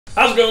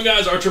How's it going,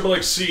 guys?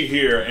 RAGInxxCAJUN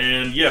here,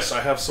 and yes, I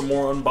have some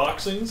more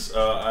unboxings.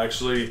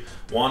 Actually,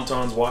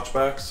 Wonton's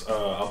watchbacks.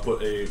 I'll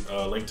put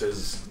a link to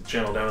his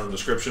channel down in the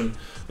description.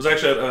 I was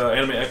actually at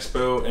Anime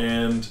Expo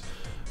and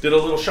did a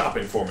little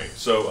shopping for me.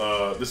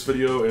 So this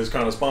video is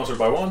kind of sponsored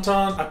by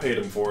Wonton. I paid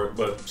him for it,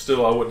 but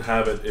still I wouldn't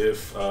have it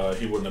if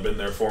he wouldn't have been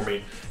there for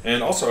me.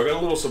 And also I got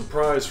a little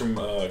surprise from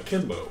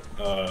K1mbo,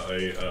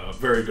 a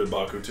very good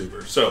Baku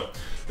tuber. So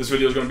this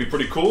video is going to be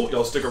pretty cool.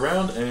 Y'all stick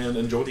around and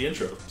enjoy the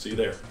intro. See you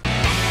there.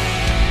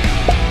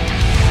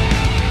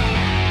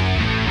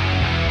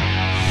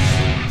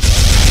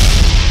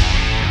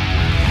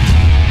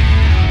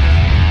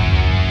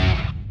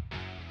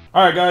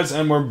 Alright guys,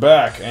 and we're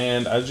back,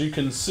 and as you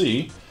can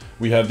see,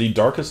 we have the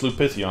Darkus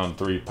Lupithion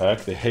 3-pack,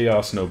 the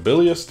Chaos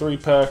Nobilius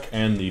 3-pack,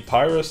 and the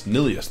Pyrus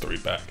Nilius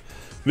 3-pack.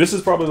 This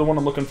is probably the one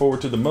I'm looking forward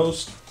to the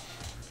most.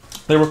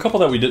 There were a couple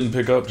that we didn't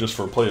pick up just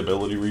for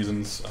playability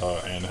reasons,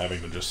 and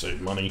having to just save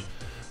money,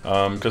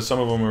 because some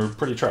of them are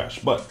pretty trash,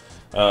 but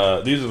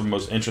these are the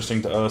most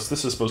interesting to us.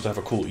 This is supposed to have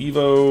a cool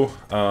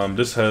Evo.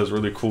 This has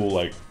really cool,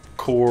 like,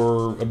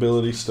 core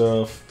ability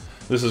stuff.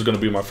 This is going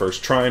to be my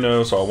first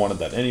Trino, so I wanted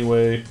that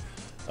anyway.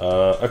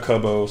 A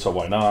Cubbo, so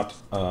why not,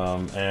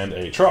 and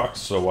a Trox,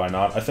 so why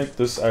not. I think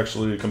this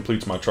actually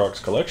completes my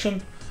Trox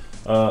collection,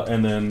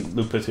 and then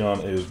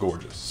Lupithion is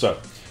gorgeous. So,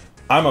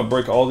 I'm going to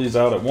break all these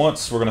out at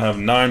once. We're going to have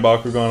 9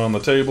 Bakugan on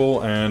the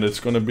table, and it's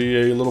going to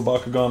be a little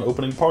Bakugan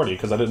opening party,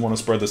 because I didn't want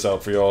to spread this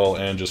out for y'all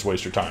and just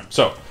waste your time.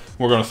 So,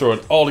 we're going to throw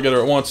it all together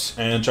at once,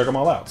 and check them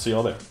all out. See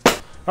y'all there.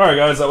 Alright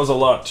guys, that was a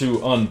lot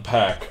to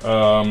unpack.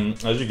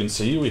 As you can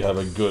see, we have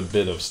a good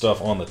bit of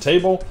stuff on the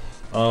table.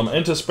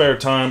 And to spare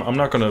time, I'm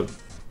not going to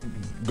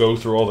go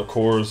through all the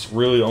cores.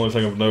 Really, the only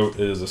thing of note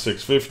is a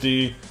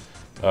 650,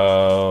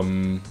 a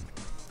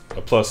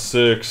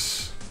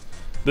 +6,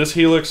 this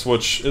Helix,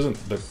 which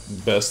isn't the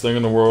best thing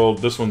in the world.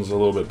 This one's a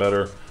little bit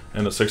better,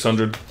 and a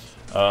 600,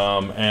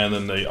 and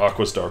then the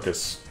Aqua's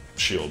Darkus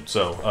shield.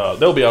 So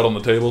they'll be out on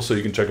the table, so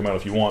you can check them out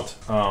if you want.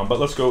 But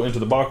let's go into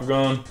the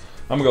Bakugan.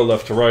 I'm gonna go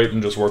left to right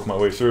and just work my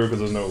way through because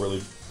there's no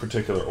really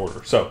particular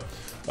order. So,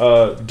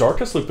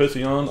 Darkus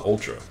Lupithion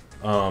Ultra.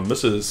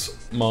 This is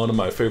one of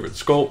my favorite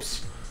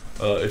sculpts.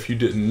 If you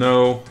didn't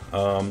know,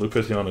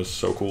 Lupithion is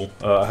so cool.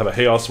 I have a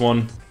Chaos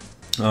one.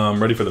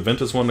 Ready for the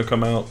Ventus one to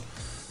come out,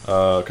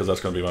 because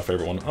that's going to be my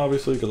favorite one,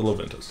 obviously, because I love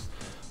Ventus.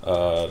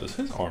 Does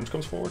his arms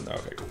come forward?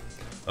 Okay, cool.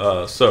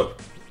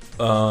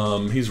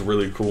 He's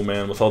really cool,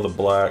 man, with all the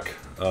black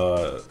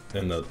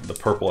and the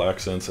purple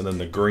accents, and then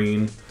the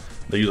green.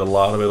 They use a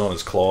lot of it on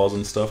his claws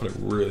and stuff, and it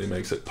really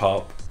makes it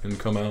pop and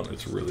come out.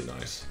 It's really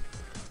nice.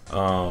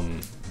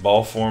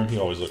 Ball form, he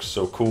always looks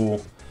so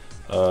cool.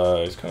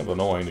 He's kind of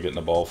annoying to get in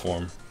the ball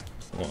form.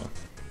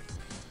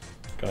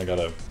 Kind of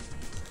gotta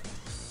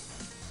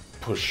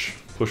push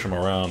him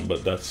around,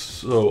 but that's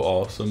so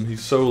awesome.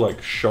 He's so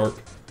like sharp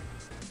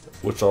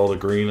with all the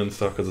green and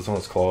stuff because it's on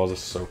his claws.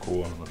 It's so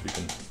cool. I don't know if you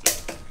can.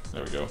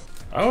 There we go.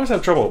 I always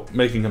have trouble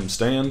making him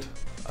stand,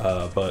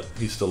 but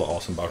he's still an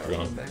awesome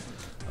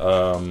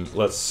Bakugan.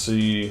 Let's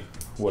see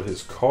what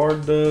his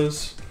card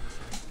does.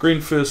 Green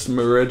Fist,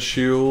 Red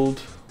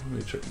Shield. Let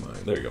me check mine.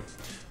 There you go.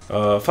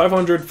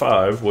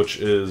 505, which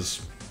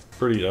is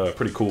pretty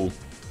cool.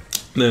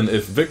 Then,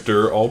 if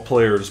Victor, all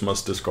players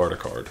must discard a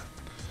card.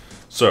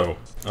 So,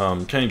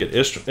 can get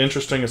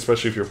interesting,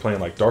 especially if you're playing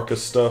like Darkus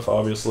stuff.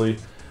 Obviously,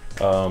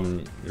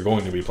 you're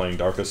going to be playing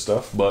Darkus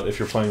stuff. But if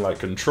you're playing like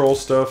Control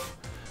stuff,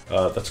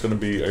 that's going to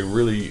be a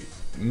really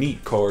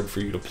neat card for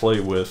you to play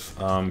with,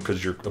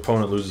 because your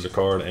opponent loses a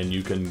card and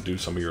you can do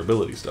some of your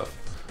ability stuff.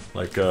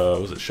 Like,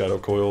 was it Shadow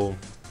Coil?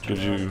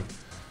 Gives you.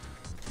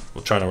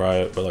 Well, China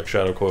Riot, but like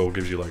Shadow Coil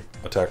gives you like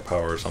attack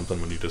power or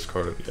something when you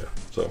discard it. Yeah,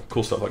 so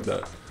cool stuff like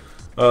that.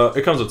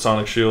 It comes with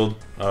Sonic Shield,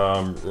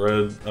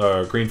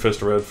 Green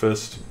Fist, Red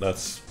Fist.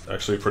 That's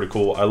actually pretty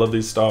cool. I love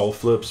these style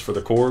flips for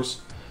the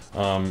cores.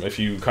 If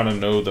you kind of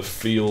know the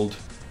field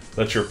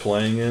that you're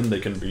playing in,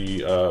 they can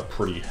be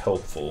pretty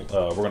helpful.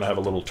 We're gonna have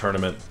a little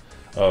tournament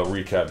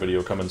recap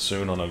video coming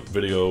soon on a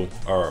video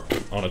or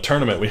on a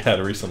tournament we had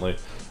recently,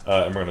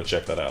 and we're gonna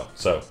check that out.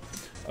 So.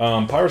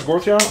 Pyrus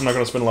Gorthion, I'm not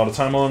going to spend a lot of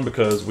time on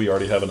because we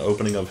already have an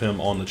opening of him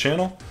on the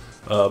channel.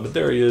 But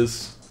there he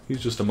is.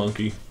 He's just a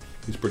monkey.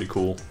 He's pretty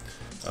cool.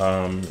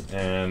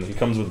 And he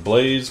comes with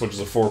Blaze, which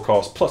is a 4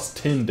 cost plus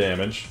 10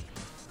 damage.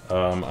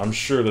 I'm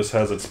sure this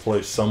has its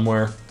place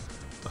somewhere,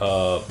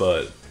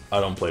 but I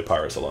don't play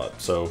Pyrus a lot,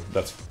 so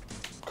that's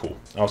cool.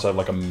 I also have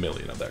like a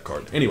million of that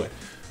card. Anyway,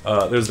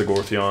 there's the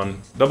Gorthion.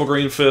 Double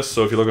Green Fist,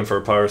 so if you're looking for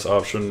a Pyrus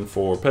option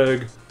for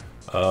Peg,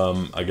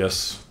 I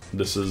guess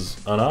this is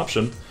an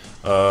option.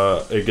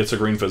 It gets a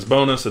Green Fist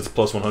bonus, it's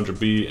plus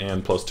 100B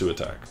and plus 2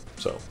 attack.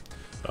 So,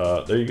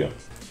 there you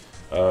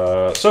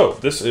go. So,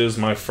 this is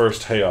my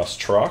first Chaos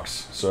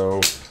Trox,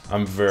 so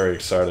I'm very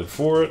excited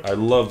for it. I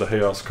love the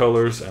Chaos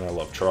colors, and I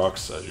love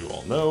Trox, as you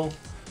all know.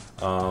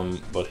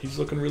 But he's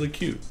looking really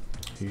cute.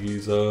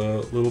 He's a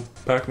little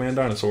Pac-Man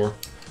dinosaur,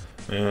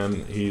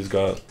 and he's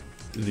got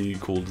the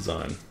cool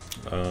design.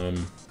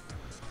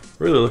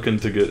 really looking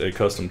to get a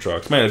custom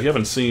trucks. Man, if you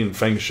haven't seen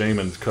Feng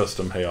Shaman's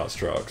custom Chaos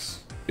trucks,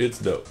 it's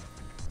dope.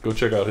 Go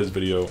check out his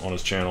video on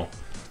his channel.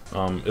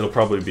 It'll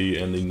probably be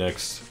in the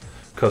next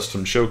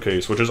custom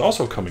showcase, which is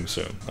also coming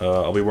soon.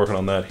 I'll be working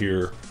on that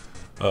here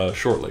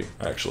shortly,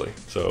 actually.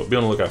 So be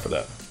on the lookout for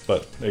that.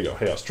 But there you go,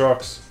 Chaos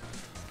trucks.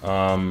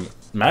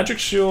 Magic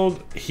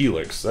Shield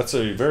Helix. That's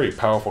a very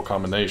powerful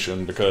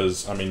combination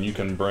because, I mean, you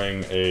can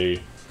bring a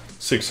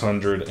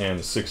 600 and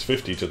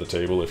 650 to the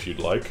table if you'd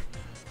like.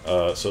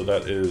 So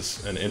that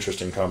is an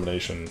interesting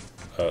combination,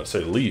 say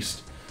the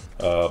least.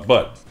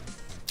 But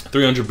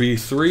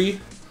 300B3,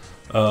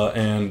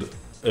 and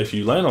if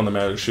you land on the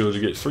Magic Shield, you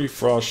get 3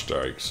 Frost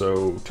Strike.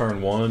 So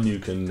turn 1, you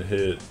can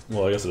hit,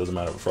 well, I guess it doesn't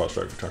matter with Frost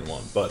Strike for turn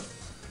 1, but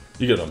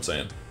you get what I'm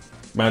saying.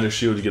 Magic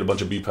Shield, you get a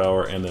bunch of B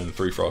power, and then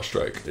 3 Frost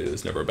Strike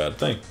is never a bad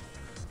thing.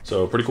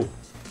 So pretty cool.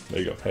 There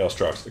you go, Chaos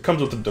trucks. It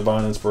comes with the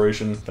Divine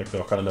Inspiration. I think we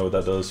all kind of know what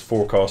that does.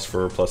 4 cost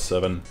for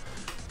 +7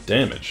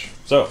 damage.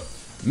 So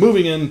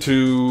moving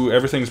into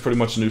everything's pretty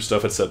much new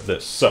stuff except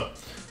this. So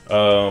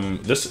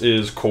this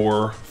is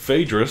Core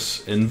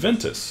Phaedrus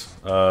Inventus.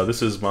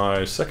 This is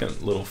my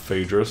second little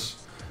Phaedrus.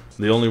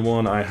 The only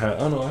one I have,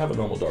 oh no, I have a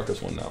normal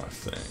Darkest one now, I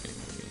think.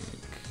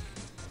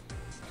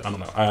 I don't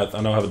know.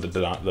 I know I have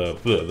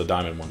the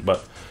diamond one,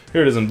 but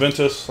here it is,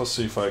 Inventus. Let's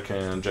see if I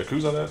can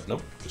Yakuza that.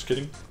 Nope, just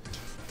kidding.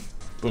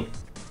 Boom.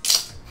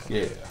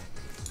 Yeah.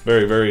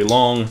 Very, very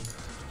long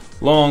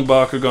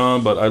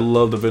Bakugan, but I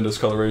love the Ventus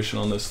coloration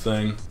on this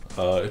thing.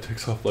 It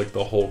takes up like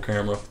the whole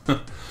camera.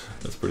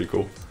 That's pretty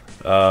cool.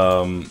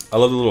 I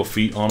love the little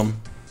feet on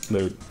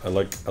them. I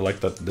like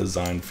that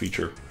design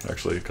feature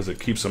actually because it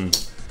keeps them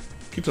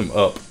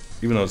up,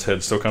 even though its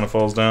head still kind of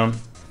falls down,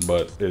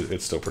 but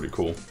it's still pretty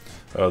cool.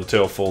 The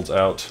tail folds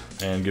out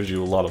and gives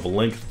you a lot of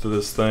length to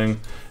this thing,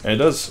 and it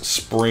does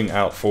spring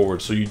out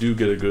forward, so you do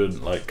get a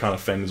good like kind of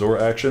Fangzor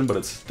action, but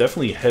it's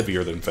definitely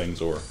heavier than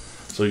Fangzor,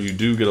 so you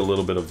do get a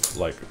little bit of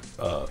like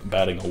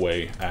batting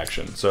away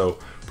action. So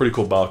pretty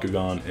cool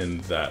Bakugan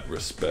in that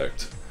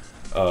respect.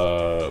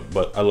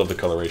 But I love the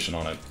coloration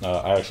on it.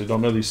 I actually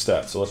don't know these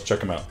stats, so let's check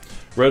them out.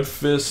 Red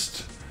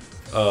Fist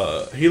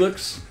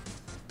Helix.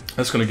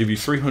 That's going to give you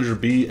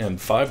 300B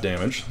and 5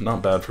 damage.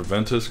 Not bad for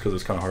Ventus, because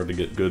it's kind of hard to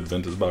get good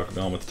Ventus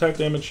Bakugan with attack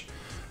damage.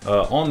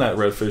 On that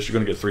Red Fist, you're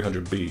going to get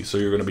 300B, so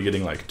you're going to be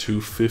getting like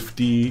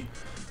 250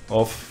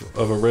 off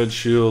of a red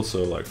shield,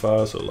 so like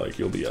 5, so like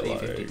you'll be at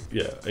like,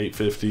 yeah,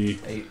 850.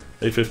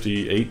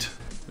 858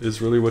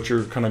 is really what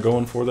you're kind of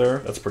going for there.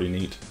 That's pretty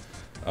neat.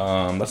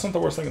 That's not the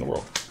worst thing in the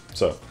world.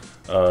 So,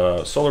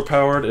 Solar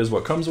Powered is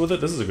what comes with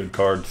it. This is a good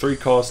card. 3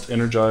 cost,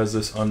 energize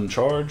this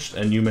uncharged,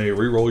 and you may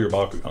reroll your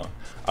Bakugan.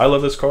 I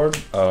love this card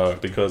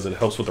because it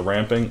helps with the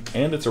ramping,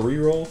 and it's a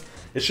reroll.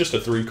 It's just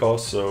a 3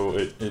 cost, so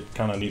it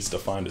kind of needs to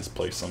find its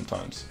place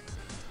sometimes.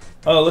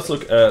 Let's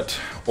look at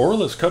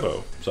Aurelus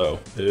Cubbo. So,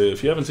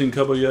 if you haven't seen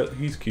Cubbo yet,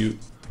 he's cute.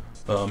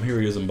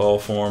 Here he is in ball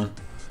form,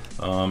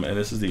 and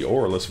this is the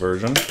Aurelus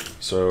version.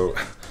 So,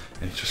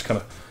 and he just kind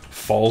of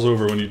falls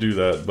over when you do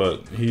that,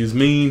 but he's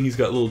mean. He's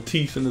got little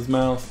teeth in his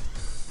mouth.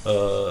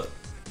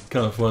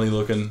 Kind of funny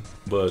looking,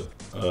 but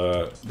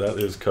that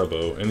is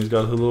Cubbo, and he's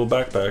got a little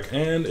backpack,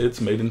 and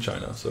it's made in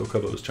China, so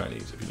Cubbo is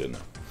Chinese, if you didn't know.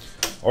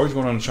 Or he's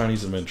going on a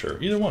Chinese adventure.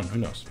 Either one, who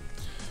knows.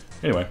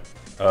 Anyway,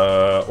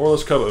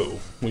 Aurelus Cubbo.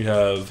 We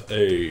have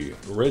a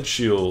Red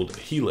Shield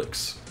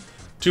Helix.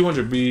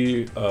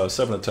 200B,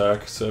 7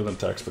 attack. 7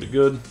 attack's pretty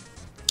good.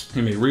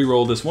 You may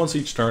re-roll this once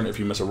each turn if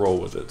you miss a roll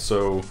with it.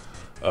 So,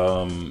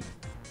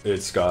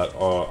 it's got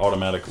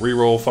automatic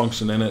reroll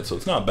function in it, so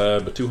it's not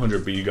bad, but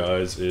 200B,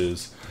 guys,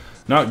 is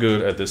not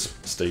good at this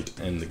state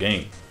in the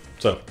game.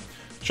 So,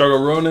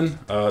 Shargo Ronin,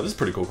 this is a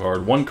pretty cool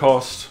card. 1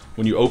 cost,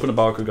 when you open a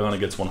Bakugan, it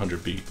gets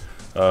 100B.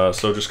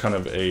 So just kind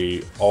of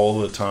a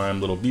all-the-time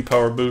little B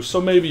power boost,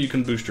 so maybe you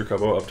can boost your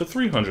Cubbo up to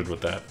 300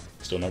 with that.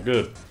 Still not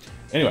good.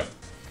 Anyway,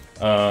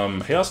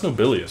 Chaos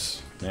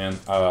Nobilius. Man,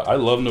 I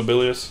love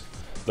Nobilius.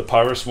 The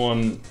Pyrus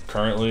one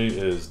currently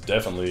is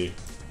definitely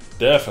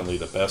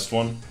the best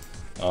one.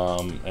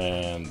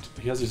 And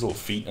he has these little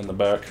feet in the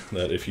back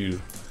that if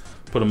you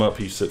put him up,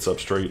 he sits up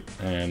straight,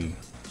 and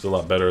it's a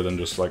lot better than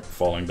just like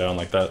falling down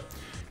like that.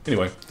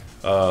 Anyway,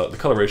 the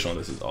coloration on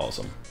this is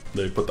awesome.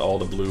 They put all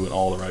the blue in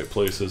all the right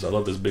places. I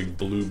love this big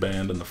blue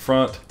band in the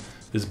front.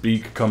 His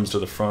beak comes to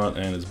the front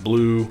and is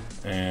blue,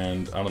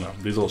 and I don't know,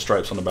 these little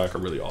stripes on the back are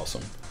really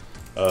awesome.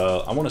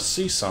 I want to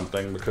see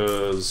something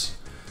because,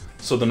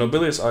 so the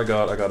Nobilius I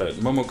got at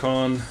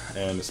MomoCon,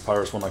 and it's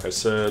Pyrus one like I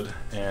said,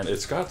 and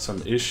it's got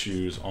some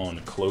issues on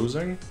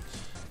closing.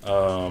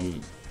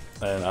 And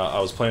I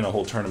was playing a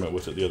whole tournament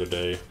with it the other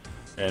day,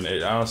 and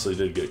it honestly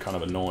did get kind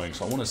of annoying,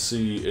 so I want to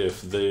see if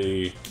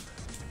they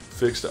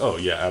fixed it. Oh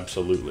yeah,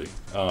 absolutely.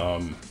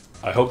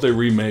 I hope they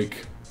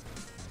remake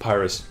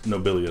Pyrus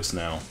Nobilius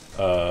now.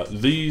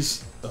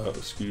 These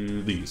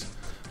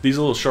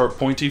little sharp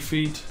pointy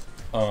feet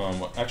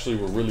actually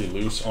were really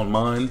loose on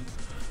mine.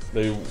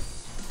 They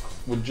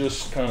would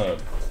just kind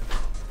of,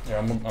 yeah,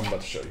 I'm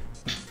about to show you.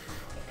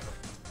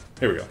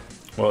 Here we go.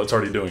 Well, it's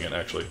already doing it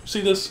actually.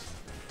 See this?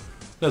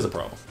 That's a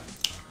problem.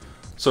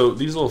 So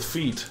these little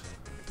feet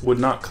would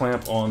not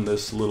clamp on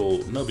this little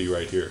nubby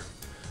right here.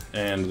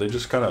 And they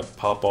just kind of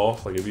pop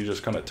off, like if you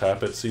just kind of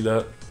tap it, see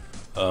that?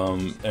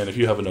 And if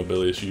you have a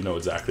Nobilius, you know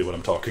exactly what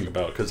I'm talking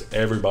about, because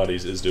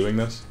everybody's is doing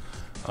this.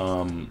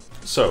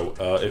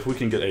 If we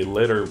can get a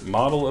later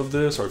model of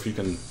this, or if you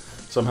can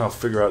somehow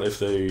figure out if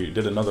they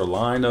did another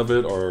line of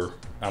it, or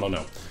I don't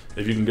know.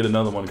 If you can get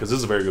another one, because this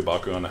is a very good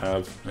Bakugan to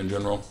have in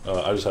general.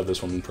 I just have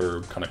this one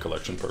for kind of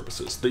collection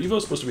purposes. The Evo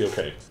is supposed to be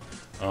okay.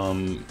 I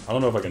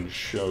don't know if I can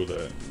show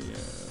that. Yeah,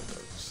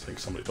 I think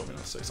somebody told me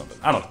not to say something.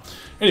 I don't know.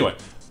 Anyway,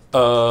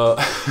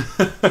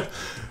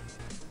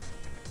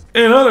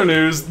 in other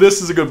news,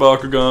 this is a good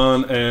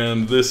Bakugan,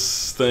 and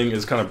this thing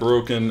is kind of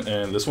broken,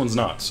 and this one's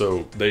not.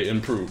 So they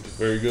improved.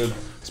 Very good,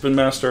 Spin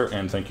Master,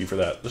 and thank you for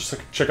that. Let's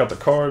check out the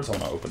cards. I'm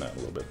gonna open that a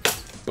little bit.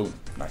 Boom,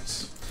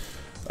 nice.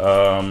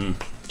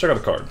 Check out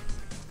the card.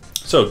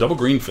 So, Double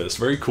Green Fist,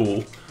 very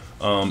cool.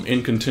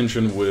 In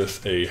contention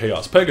with a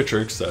Chaos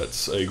Pegatrix,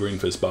 that's a Green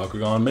Fist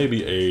Bakugan,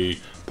 maybe a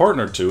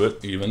partner to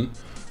it even.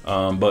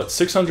 But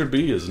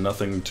 600B is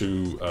nothing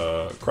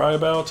to cry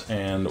about,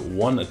 and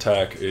one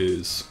attack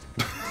is...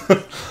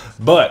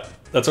 but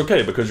that's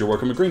okay, because you're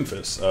working with Green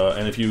Fist.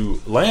 And if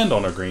you land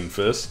on a Green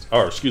Fist,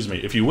 or excuse me,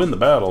 if you win the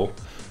battle,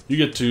 you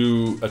get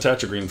to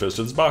attach a Green Fist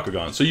to this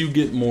Bakugan, so you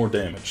get more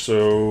damage.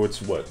 So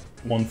it's what,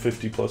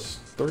 150 plus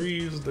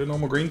 3 is the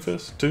normal Green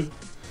Fist? 2?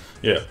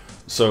 Yeah,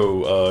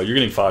 so you're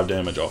getting 5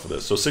 damage off of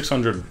this. So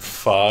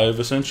 605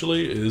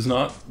 essentially is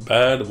not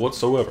bad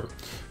whatsoever.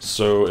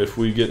 So if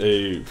we get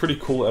a pretty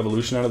cool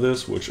evolution out of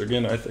this, which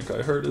again I think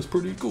I heard is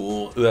pretty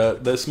cool,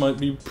 that this might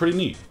be pretty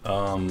neat.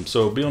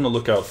 So be on the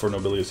lookout for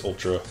Nobilius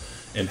Ultra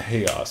and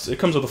Chaos. It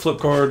comes with a flip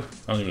card.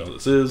 I don't even know what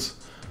this is.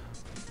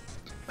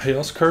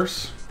 Chaos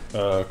Curse.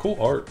 Cool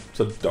art. It's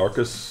a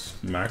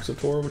Darkest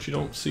Maxitor, which you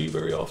don't see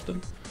very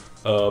often.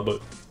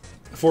 But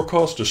 4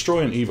 cost, destroy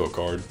an Evo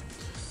card.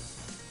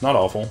 Not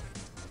awful.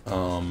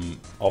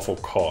 Awful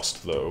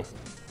cost, though.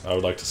 I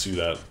would like to see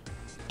that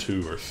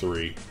 2 or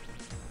 3.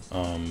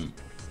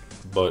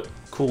 But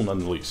cool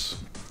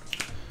nonetheless.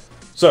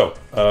 So,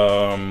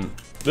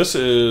 this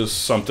is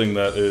something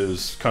that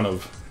is kind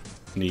of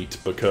neat,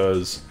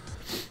 because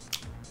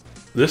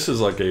this is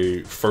like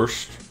a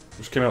first,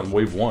 which came out in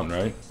Wave 1,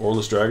 right?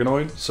 Orless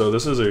Dragonoid. So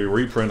this is a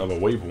reprint of a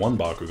Wave 1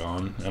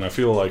 Bakugan, and I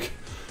feel like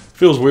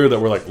feels weird that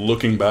we're like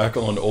looking back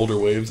on older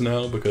waves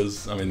now,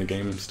 because I mean the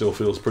game still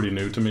feels pretty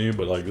new to me,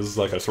 but like this is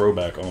like a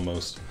throwback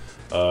almost.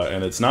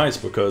 And it's nice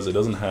because it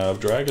doesn't have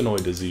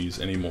Dragonoid disease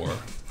anymore.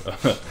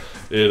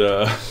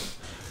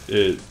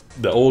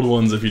 The old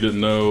ones, if you didn't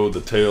know,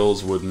 the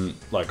tails wouldn't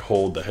like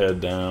hold the head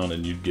down,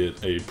 and you'd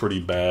get a pretty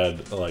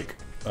bad like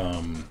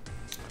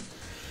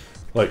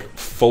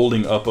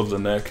folding up of the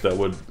neck that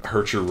would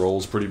hurt your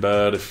rolls pretty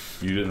bad if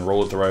you didn't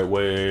roll it the right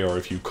way, or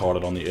if you caught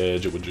it on the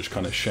edge, it would just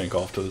kind of shank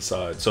off to the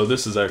side. So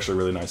this is actually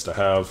really nice to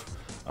have.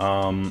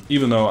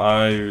 Even though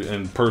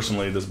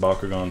personally, this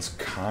Bakugan's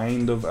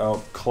kind of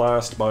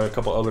outclassed by a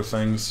couple other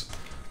things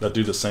that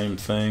do the same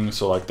thing.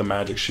 So like the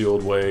Magic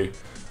Shield way,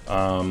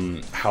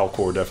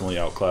 Halcor definitely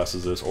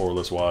outclasses this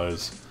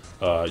Orless-wise.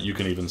 You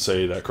can even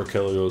say that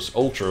Krokelios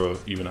Ultra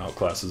even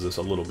outclasses this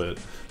a little bit.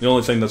 The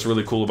only thing that's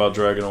really cool about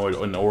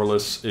Dragonoid and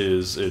Orless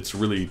is it's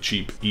really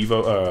cheap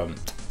Evo.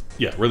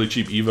 Really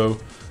cheap Evo.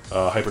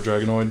 Hyper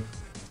Dragonoid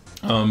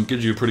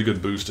gives you a pretty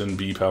good boost in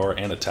B power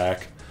and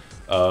attack.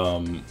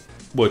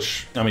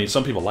 Which, I mean,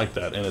 some people like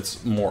that, and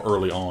it's more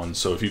early on.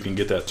 So if you can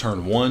get that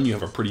turn 1, you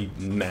have a pretty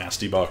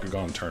nasty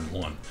Bakugan turn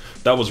 1.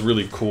 That was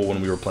really cool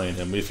when we were playing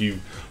him. If you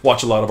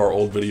watch a lot of our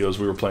old videos,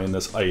 we were playing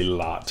this a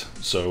lot.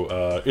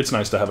 So it's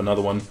nice to have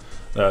another one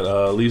that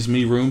leaves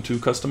me room to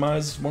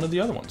customize one of the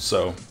other ones.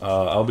 So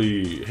I'll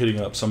be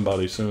hitting up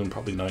somebody soon,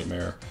 probably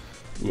Nightmare.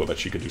 Ooh, I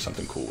bet you could do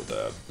something cool with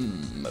that.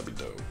 That'd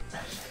be dope.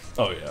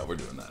 Oh yeah, we're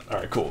doing that.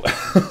 Alright, cool.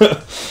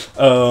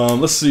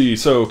 Let's see.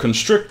 So,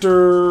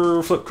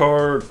 Constrictor, flip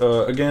card.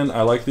 Again,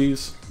 I like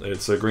these.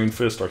 It's a Green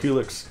Fist or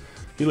Helix.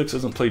 Helix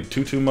isn't played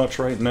too much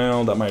right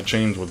now. That might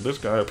change with this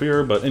guy up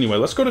here. But anyway,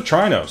 let's go to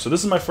Trino. So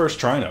this is my first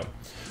Trino.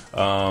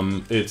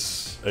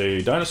 It's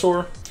a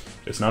dinosaur.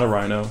 It's not a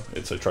rhino.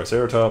 It's a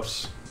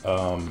Triceratops.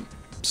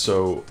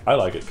 So I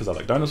like it because I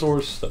like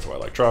dinosaurs. That's why I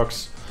like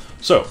trucks.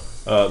 So,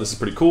 this is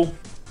pretty cool.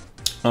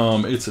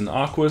 It's an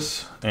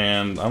Aquas,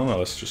 and I don't know,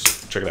 let's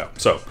just check it out.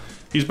 So,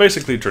 he's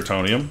basically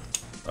Tritonium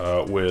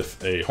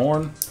with a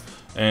horn,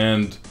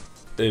 and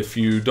if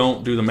you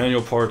don't do the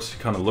manual parts, he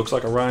kind of looks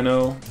like a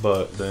rhino,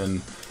 but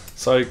then,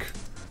 psych,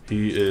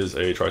 he is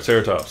a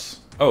Triceratops.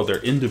 Oh,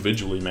 they're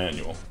individually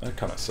manual. That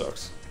kind of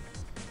sucks.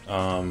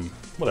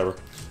 Whatever.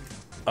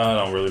 I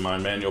don't really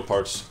mind manual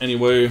parts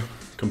anyway.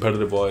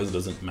 Competitive-wise, it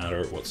doesn't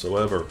matter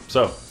whatsoever.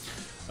 So,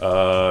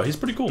 he's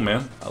pretty cool,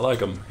 man. I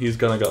like him. He's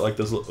kind of got like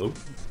this little... Oh.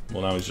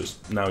 Well, now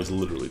he's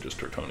literally just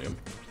Tritonium.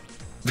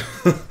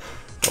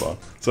 Hold on.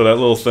 So that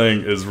little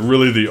thing is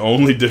really the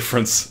only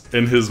difference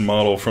in his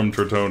model from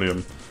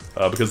Tritonium,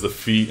 because the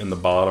feet and the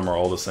bottom are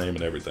all the same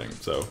and everything.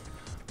 So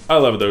I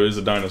love it though. He's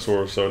a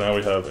dinosaur. So now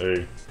we have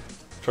a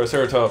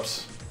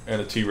Triceratops and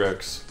a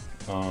T-Rex.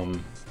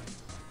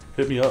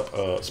 hit me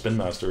up, Spin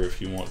Master,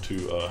 if you want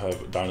to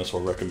have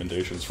dinosaur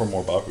recommendations for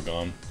more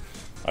Bakugan.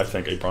 I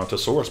think a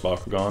Brontosaurus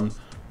Bakugan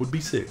would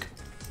be sick.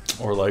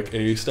 Or like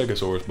a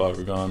Stegosaurus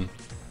Bakugan.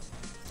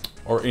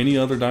 Or any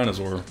other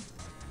dinosaur.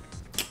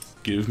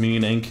 Give me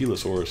an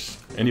Ankylosaurus.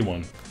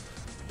 Anyone.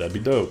 That'd be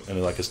dope.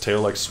 And like his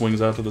tail like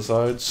swings out to the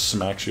side,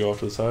 smacks you off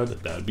to the side.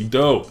 That'd be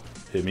dope.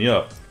 Hit me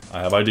up. I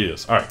have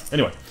ideas. Alright,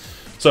 anyway.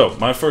 So,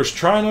 my first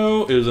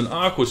Trino is an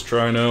Aquas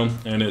Trino,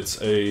 and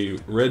it's a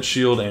red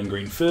shield and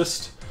green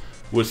fist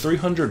with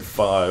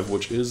 305,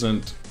 which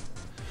isn't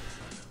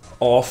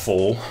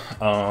awful,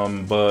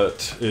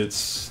 but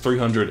it's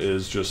 300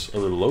 is just a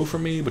little low for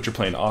me, but you're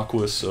playing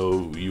Aquas,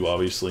 so you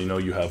obviously know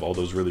you have all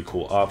those really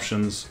cool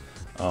options.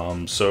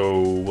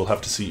 So we'll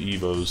have to see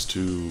Evos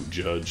to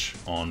judge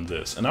on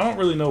this. And I don't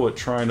really know what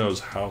Trino's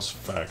house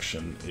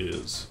faction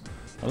is.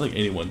 I don't think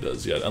anyone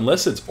does yet,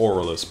 unless it's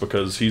Aurelus,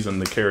 because he's in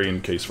the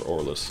carrying case for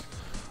Aurelus.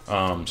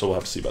 So we'll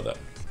have to see about that.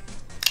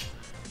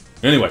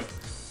 Anyway,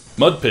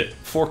 Mud Pit,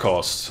 4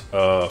 costs,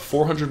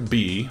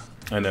 400B,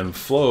 and then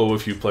Flow,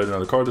 if you played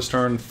another card this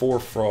turn, 4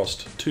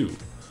 Frost 2.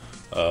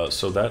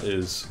 So that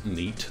is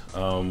neat.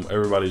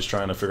 Everybody's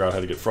trying to figure out how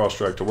to get Frost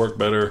Strike to work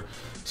better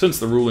since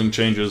the ruling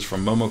changes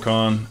from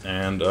Momocon,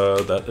 and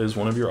that is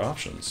one of your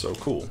options, so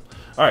cool.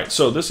 Alright,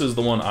 so this is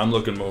the one I'm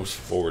looking most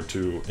forward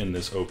to in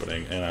this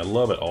opening, and I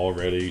love it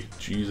already.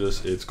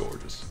 Jesus, it's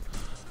gorgeous.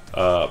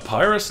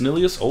 Pyrus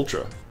Nilius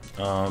Ultra.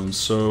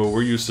 So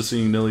we're used to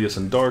seeing Nilius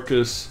in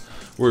Darkus.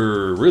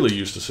 We're really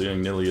used to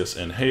seeing Nilius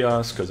in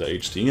Chaos because of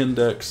HT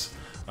Index.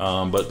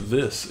 But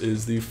this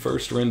is the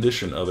first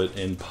rendition of it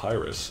in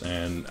Pyrus,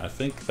 and I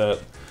think that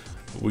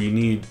we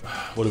need,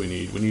 what do we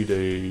need? We need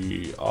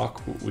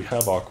we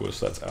have Aquas,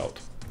 that's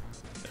out.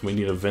 And we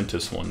need a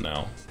Ventus one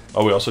now.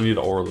 Oh, we also need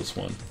an Aurelus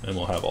one, and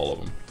we'll have all of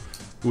them.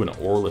 Ooh, an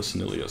Aurelus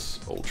Nilius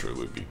Ultra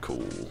would be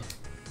cool.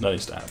 That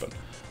needs to happen.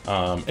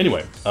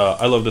 Anyway,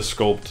 I love this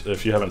sculpt.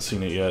 If you haven't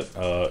seen it yet,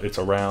 it's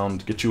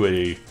around. Get you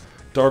a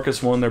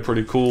Darkest one, they're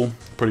pretty cool.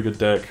 Pretty good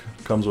deck,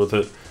 comes with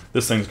it.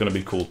 This thing's going to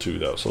be cool too,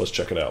 though, so let's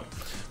check it out.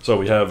 So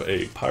we have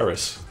a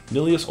Pyrus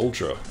Nilius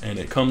Ultra, and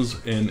it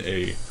comes in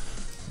a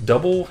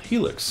double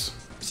Helix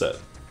set.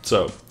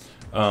 So,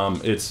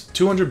 it's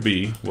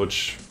 200B,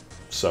 which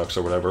sucks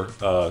or whatever,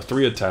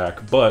 3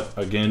 attack, but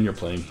again, you're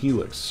playing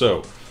Helix.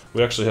 So,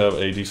 we actually have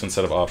a decent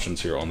set of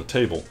options here on the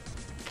table.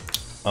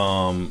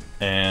 And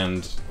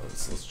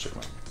let's check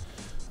them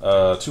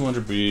out.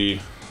 200B,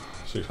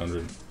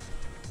 600,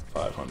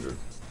 500.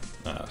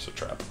 It's a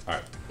trap.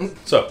 Alright,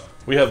 so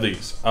we have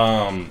these.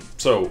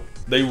 So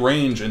they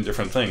range in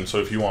different things. So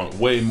if you want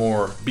way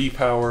more B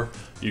power,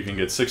 you can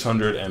get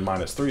 600 and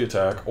 -3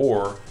 attack,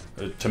 or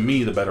to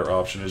me the better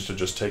option is to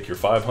just take your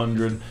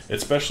 500,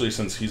 especially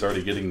since he's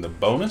already getting the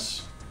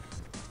bonus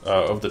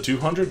of the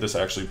 200. This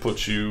actually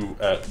puts you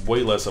at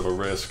way less of a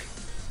risk.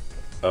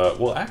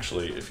 Well,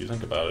 actually, if you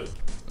think about it,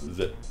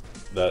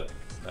 that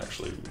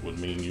actually would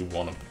mean you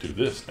want to do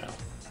this now.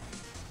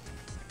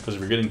 Because if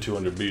you're getting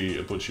 200B,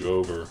 it puts you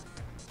over.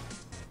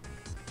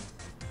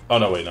 Oh,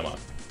 no, wait, never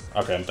mind.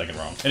 Okay, I'm thinking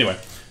wrong. Anyway,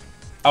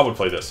 I would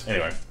play this.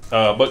 Anyway,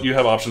 but you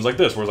have options like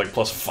this, where it's like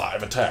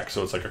 +5 attack,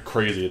 so it's like a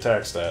crazy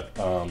attack stat,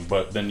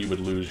 but then you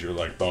would lose your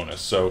like bonus.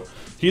 So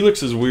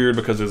Helix is weird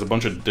because there's a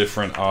bunch of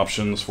different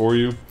options for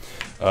you,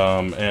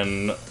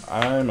 and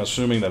I'm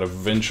assuming that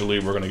eventually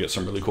we're going to get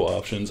some really cool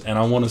options, and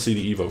I want to see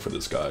the Evo for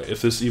this guy.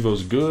 If this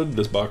Evo's good,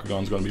 this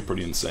Bakugan's going to be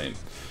pretty insane.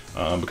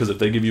 Because if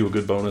they give you a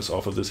good bonus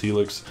off of this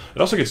Helix,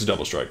 it also gets a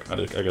double strike.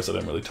 I guess I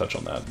didn't really touch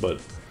on that, but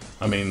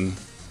I mean,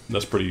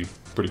 that's pretty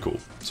cool.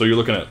 So you're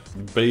looking at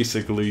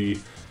basically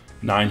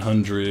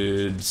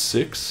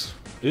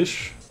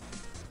 906-ish,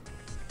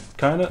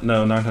 kinda.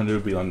 No, 900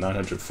 would be like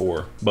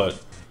 904. But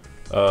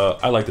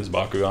I like this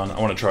Bakugan. I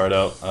want to try it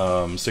out.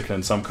 Stick it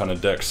in some kind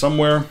of deck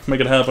somewhere.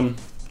 Make it happen.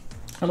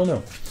 I don't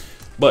know.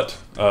 But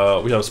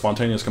we have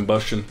Spontaneous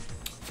Combustion,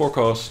 4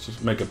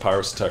 cost. Make a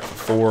Pyrus attack for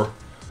 4.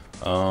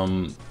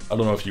 I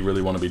don't know if you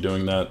really want to be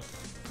doing that.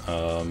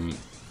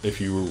 If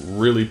you're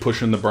really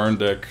pushing the burn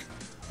deck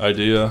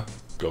idea,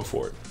 go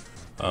for it.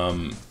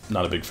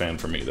 Not a big fan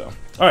for me, though.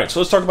 Alright, so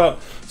let's talk about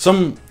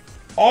some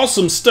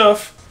awesome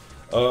stuff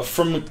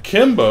from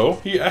K1mbo.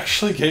 He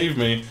actually gave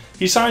me...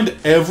 He signed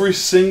every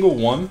single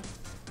one.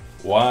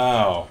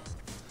 Wow.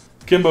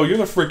 K1mbo, you're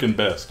the freaking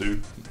best,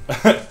 dude.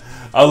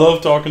 I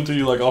love talking to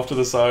you like off to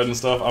the side and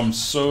stuff. I'm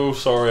so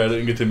sorry I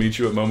didn't get to meet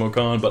you at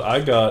Momocon, but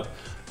I got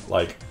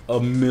like a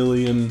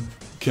million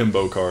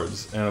K1mbo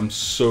cards, and I'm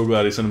so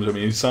glad he sent them to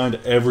me. He signed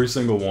every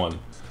single one.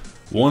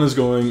 One is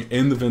going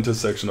in the Ventus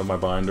section of my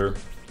binder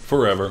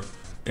forever,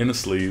 in a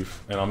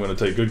sleeve, and I'm going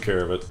to take good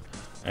care of it.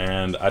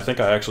 And I think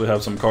I actually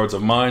have some cards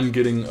of mine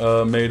getting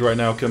made right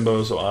now,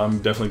 K1mbo, so I'm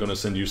definitely going to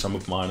send you some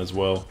of mine as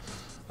well,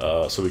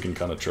 so we can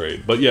kind of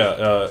trade. But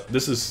yeah,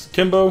 this is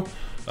K1mbo.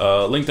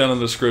 Link down in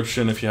the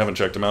description if you haven't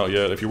checked him out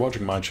yet. If you're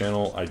watching my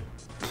channel, I'm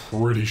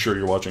pretty sure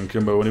you're watching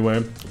K1mbo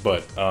anyway,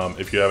 but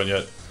if you haven't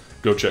yet,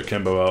 go check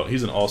K1mbo out.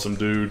 He's an awesome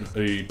dude.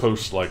 He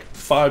posts like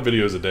 5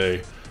 videos a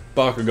day.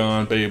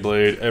 Bakugan,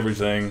 Beyblade,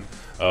 everything.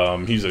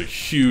 He's a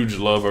huge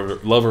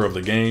lover of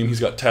the game. He's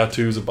got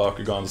tattoos of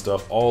Bakugan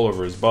stuff all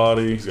over his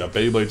body. He's got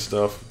Beyblade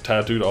stuff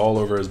tattooed all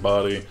over his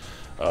body.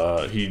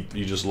 He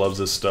just loves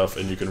this stuff,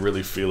 and you can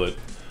really feel it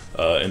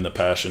in the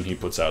passion he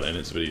puts out in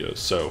his videos.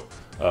 So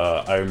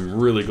I'm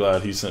really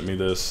glad he sent me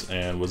this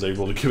and was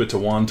able to give it to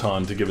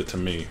Wonton to give it to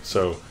me.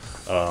 So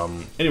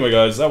anyway,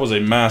 guys, that was a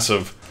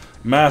massive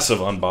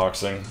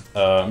unboxing.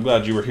 I'm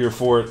glad you were here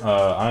for it.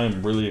 I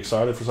am really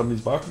excited for some of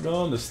these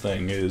Bakugan. This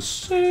thing is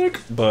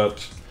sick.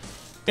 But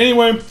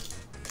anyway,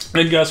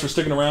 thank you guys for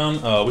sticking around.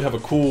 We have a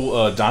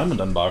cool diamond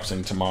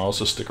unboxing tomorrow,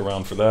 so stick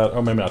around for that.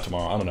 Or maybe not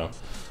tomorrow, I don't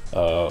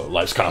know.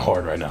 Life's kind of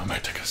hard right now. It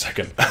might take a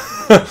second.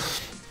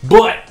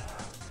 But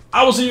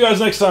I will see you guys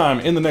next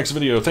time in the next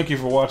video. Thank you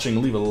for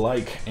watching. Leave a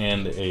like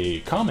and a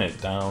comment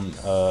down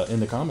in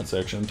the comment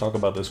section. Talk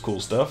about this cool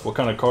stuff. What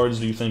kind of cards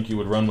do you think you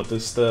would run with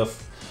this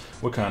stuff?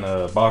 What kind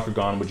of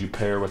Bakugan would you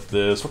pair with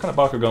this? What kind of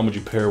Bakugan would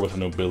you pair with a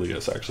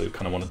Nobilius? Actually, I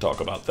kind of want to talk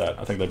about that.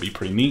 I think that'd be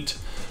pretty neat.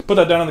 Put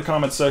that down in the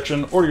comments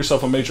section. Order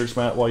yourself a Matrix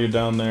mat while you're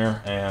down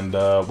there. And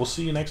we'll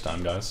see you next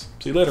time, guys.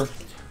 See you later.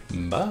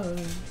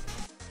 Bye.